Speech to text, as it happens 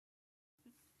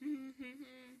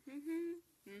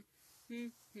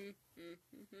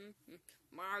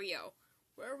Mario,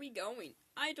 where are we going?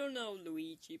 I don't know,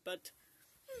 Luigi, but...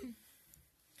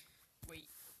 Wait.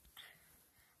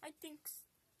 I think...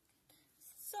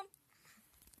 some...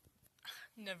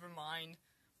 Never mind.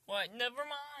 What? Never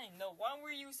mind. No, what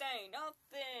were you saying?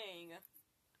 Nothing.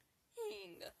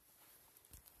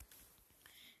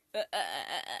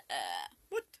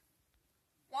 What?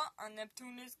 What on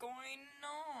Neptune is going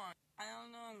on? I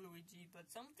don't know, Luigi,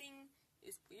 but something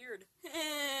is weird.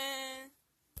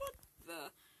 What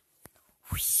the?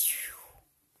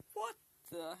 What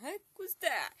the heck was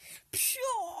that?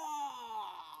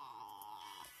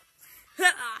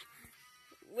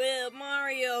 Well,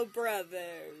 Mario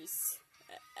Brothers.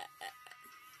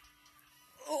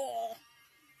 Oh,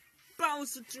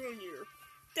 Bowser Jr.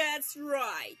 That's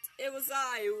right. It was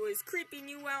I who was creeping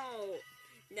you out.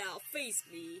 Now face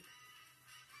me.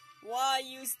 Why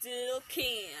you still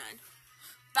can.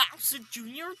 Bowser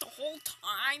Jr., the whole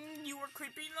time you were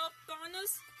creeping up on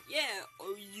us? Yeah,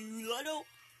 oh, you little...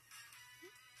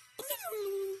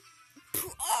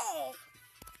 Oh!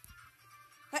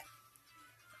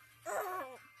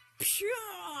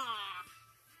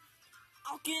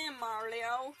 Okay,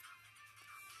 Mario.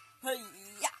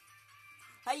 Hey-ya!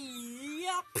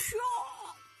 Hey-ya!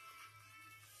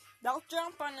 Now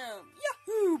jump on him!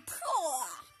 Yahoo!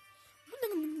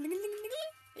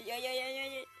 Yeah.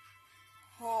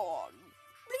 Oh.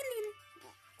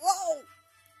 Whoa!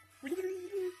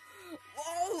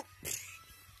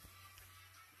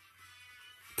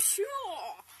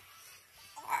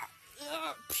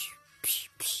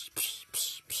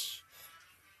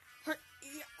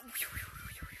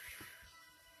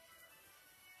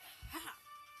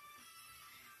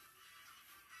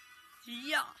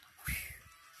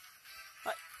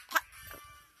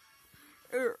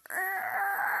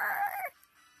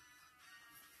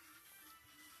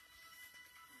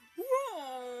 Whoa!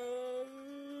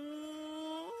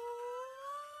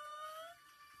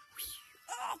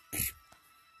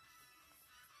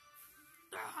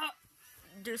 Yeah.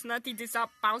 There's nothing to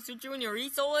stop Bowser Jr.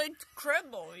 He's so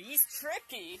incredible. He's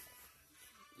tricky.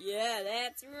 Yeah,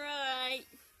 that's right.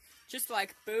 Just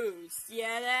like Boo's.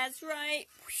 Yeah, that's right.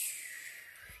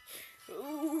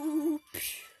 Ooh.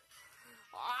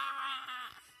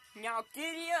 Now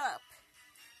giddy up.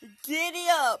 Giddy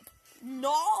up.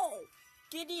 No.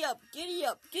 Giddy up, giddy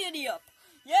up, giddy up.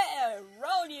 Yeah,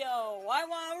 rodeo. I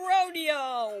want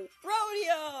rodeo.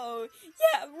 Rodeo.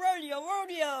 Yeah,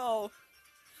 rodeo.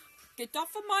 Get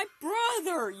off of my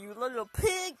brother, you little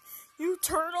pig. You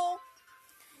turtle.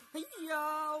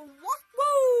 Yo, what?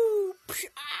 Woo.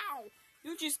 Ow.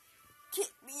 You just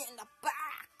kicked me in the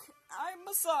back.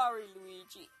 I'm sorry,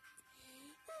 Luigi.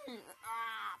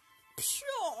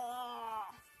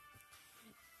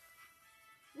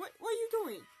 What are you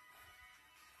doing?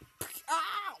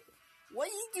 Ow! What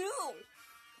did you do?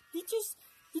 He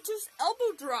just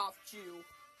elbow dropped you.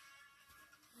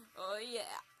 Oh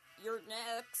yeah, you're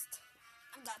next.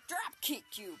 I'm gonna drop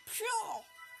kick you.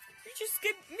 You just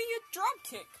gave me a drop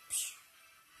kick.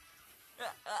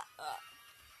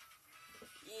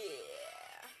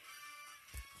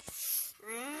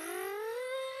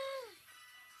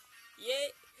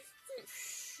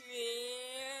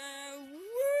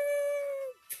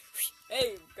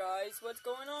 Hey guys, what's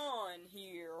going on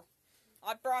here?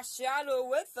 I brought Shadow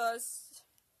with us.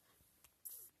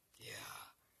 Yeah.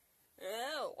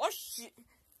 Oh shit.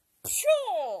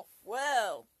 Sure.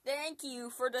 Well, thank you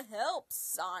for the help,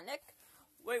 Sonic.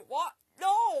 Wait, what? No,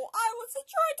 I wasn't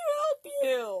trying to help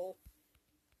you.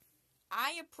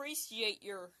 I appreciate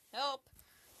your help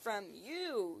from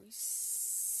you,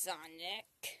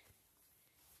 Sonic.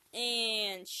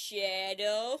 And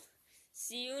Shadow.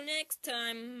 See you next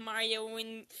time, Mario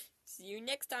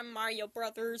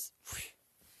Brothers.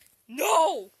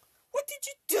 No! What did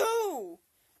you do?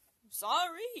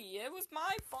 Sorry, it was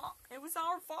my fault. It was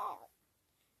our fault.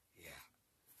 Yeah.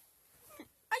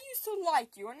 I used to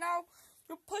like you, and now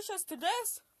you push us to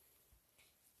this?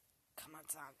 Come on,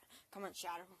 Sonic. Come on,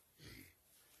 Shadow.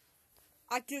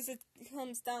 I guess it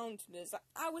comes down to this.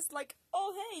 I was like,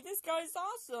 oh, hey, this guy's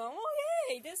awesome. Oh,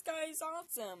 hey, this guy's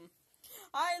awesome.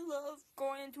 I love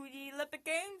going to the Olympic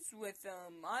Games with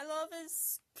him. I love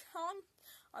his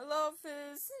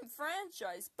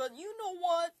franchise. But you know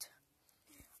what?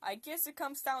 I guess it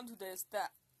comes down to this,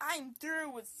 that I'm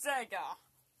through with Sega.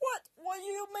 What? What do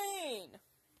you mean?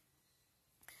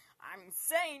 I'm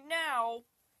saying now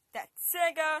that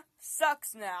Sega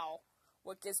sucks now.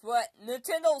 Well, guess what?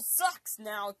 Nintendo sucks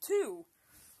now, too.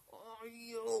 Oh,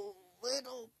 you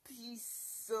little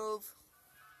piece of...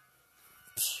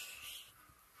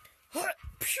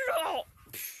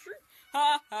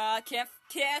 Ha ha, can't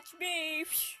catch me.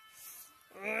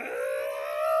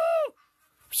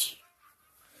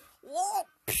 Whoa,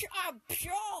 pshaw,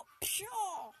 pshaw,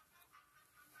 pshaw.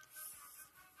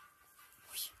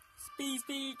 Speed,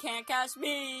 speed, can't catch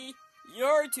me.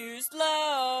 You're too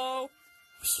slow.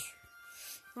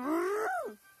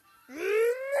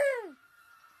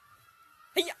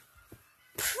 Hiya.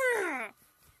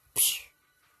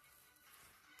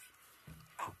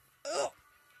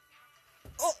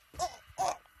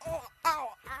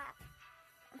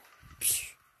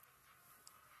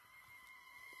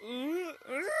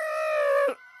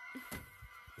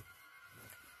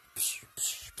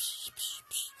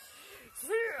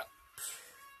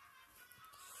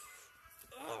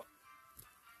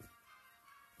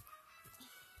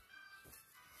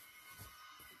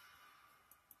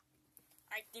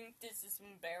 I think this is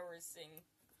embarrassing,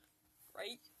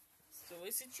 right? So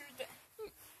is it true that...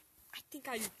 I think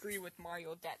I agree with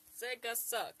Mario that Sega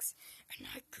sucks. And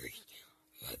I agree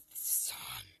with Sonic.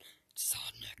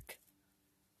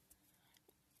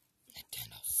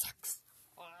 Nintendo sucks.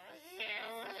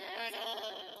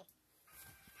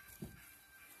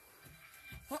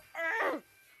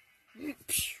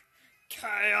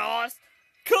 Chaos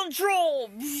control.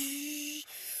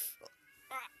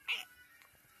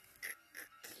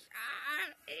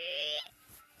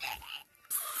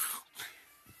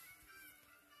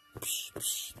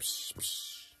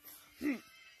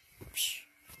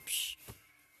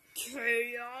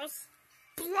 Chaos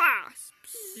blast.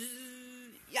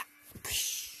 Yeah.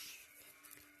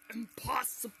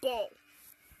 Impossible.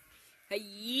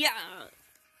 Yeah.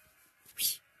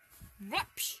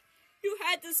 You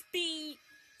had the speed.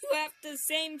 You have the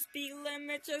same speed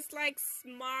limit just like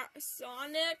Smart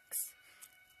Sonic's.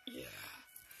 Yeah.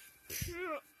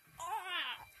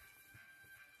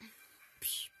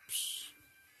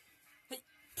 Hey,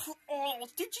 oh,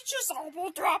 did you just elbow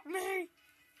drop me?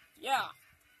 Yeah.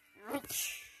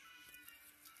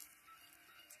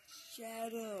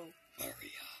 Shadow.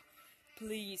 Mario,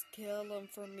 please kill him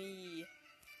for me.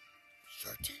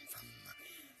 Sure thing,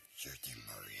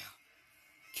 Mario.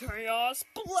 Chaos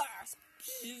blast.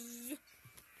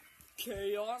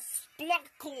 Chaos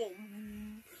sparkle.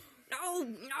 No.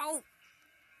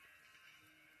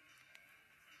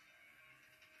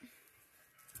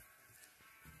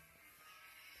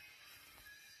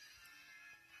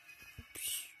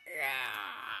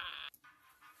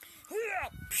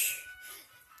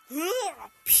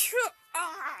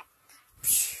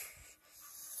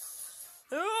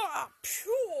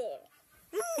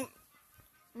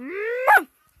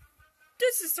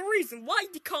 This is the reason why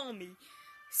they call me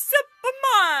Super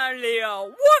Mario.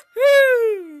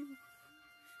 Woohoo!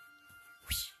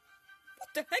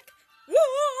 What the heck?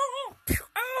 Whoa!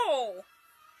 Oh!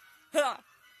 Ha!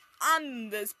 I'm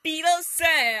the speed of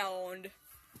sound.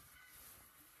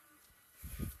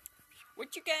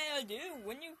 What you gotta do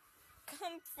when you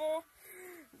come for?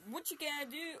 What you gotta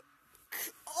do?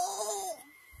 Oh!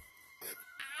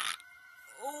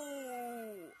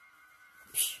 Oh!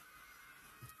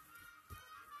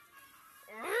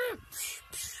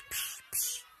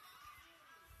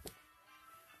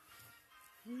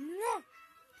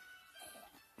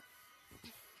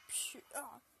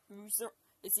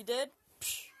 Is he dead?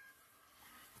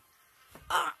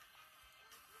 Ah!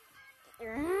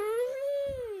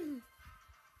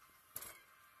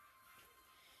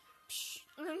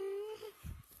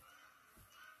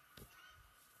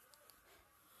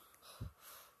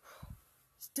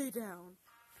 Stay down.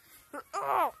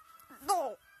 Oh,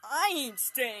 no, I ain't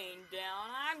staying down.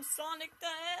 I'm Sonic the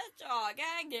Hedgehog.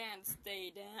 I can't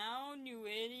stay down, you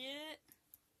idiot.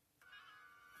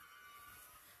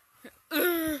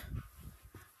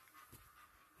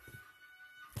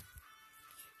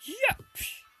 Yep.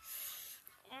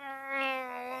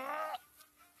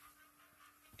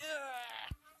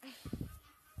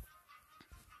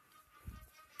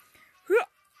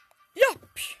 Yep.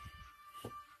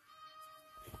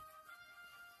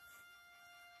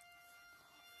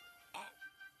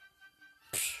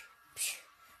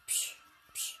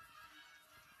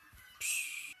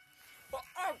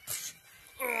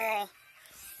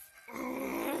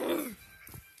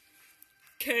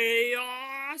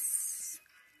 Chaos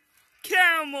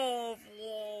camouflage.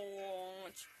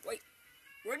 Wait,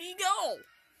 where do you go?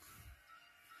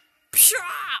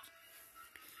 Pshaw!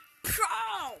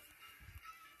 Pshaw!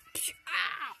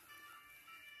 Pshaw!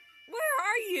 Where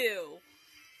are you?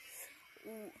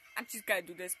 Ooh, I just gotta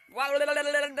do this.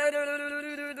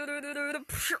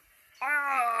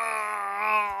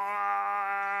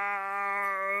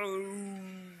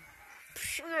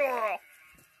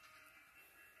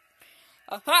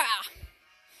 Aha!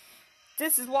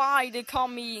 This is why they call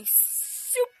me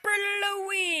Super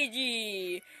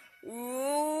Luigi.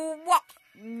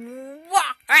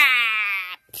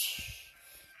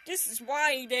 This is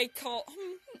why they call.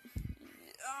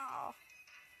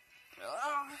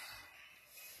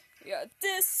 Yeah,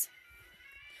 this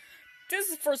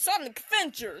is for Sonic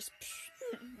Adventures.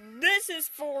 This is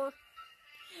for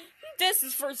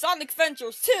Sonic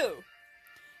Adventures 2.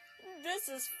 This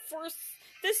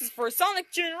is for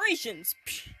Sonic Generations.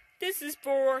 This is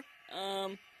for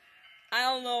I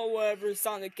don't know whatever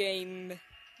Sonic game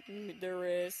there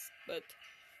is, but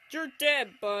you're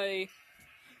dead, buddy.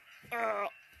 Are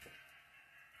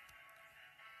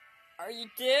you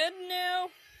dead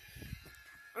now?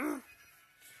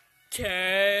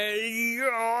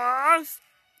 Chaos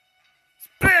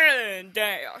Spin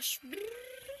Dash.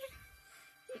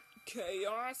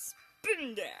 Chaos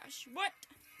Spin Dash. What?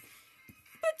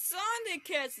 But Sonic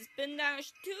has a Spin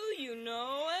Dash too, you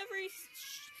know. Every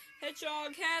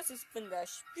hedgehog has a Spin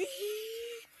Dash.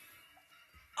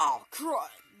 Oh, crud.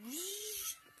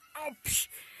 Oh, psh,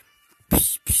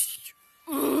 psh, psh.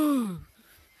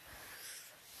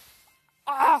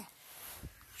 Ah.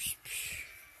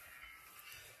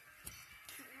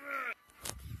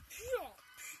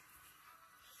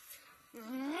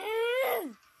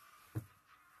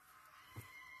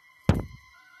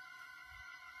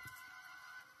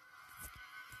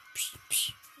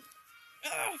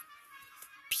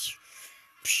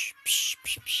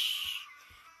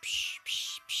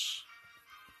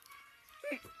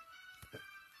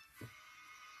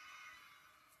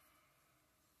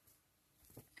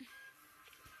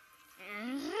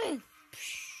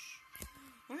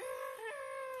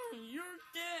 You're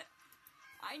dead.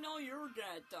 I know you're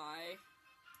gonna die.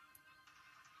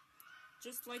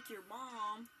 Just like your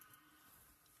mom.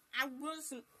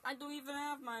 I don't even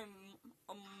have a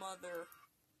mother.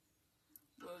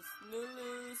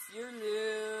 You're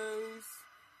loose.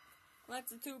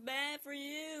 That's too bad for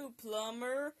you,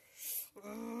 plumber.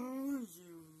 Oh,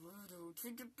 you little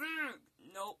chicken pig.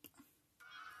 Nope.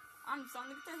 I'm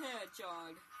Sonic the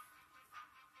Hedgehog.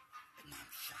 And I'm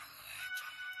Sonic the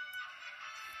Hedgehog.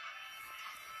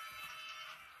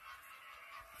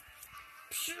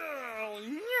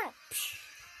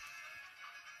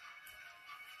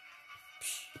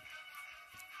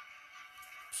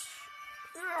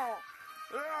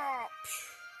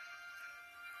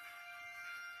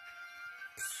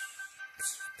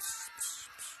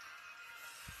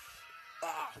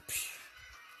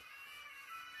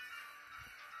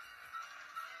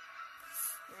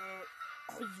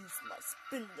 I'll use my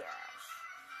spin dash.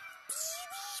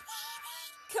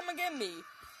 Come and get me.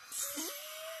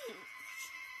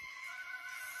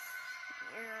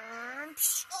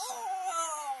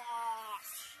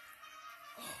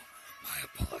 My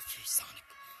apologies, Sonic.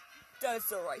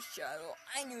 That's alright, Shadow.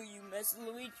 I knew you messed with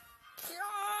Luigi.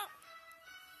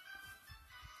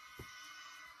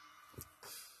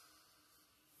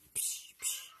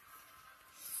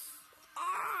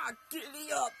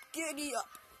 Giddy up, giddy up.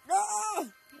 Ah!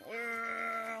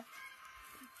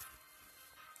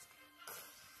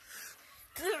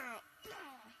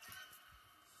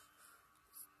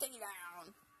 Stay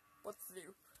down. What's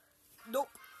new? Nope.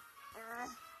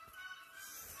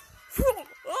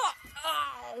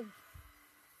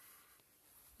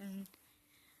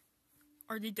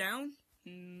 Are they down?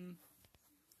 We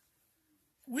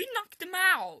knocked them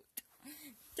out.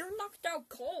 They're knocked out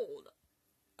cold.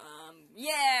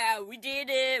 Yeah, we did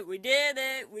it.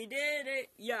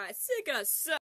 Yeah, Sega sucks.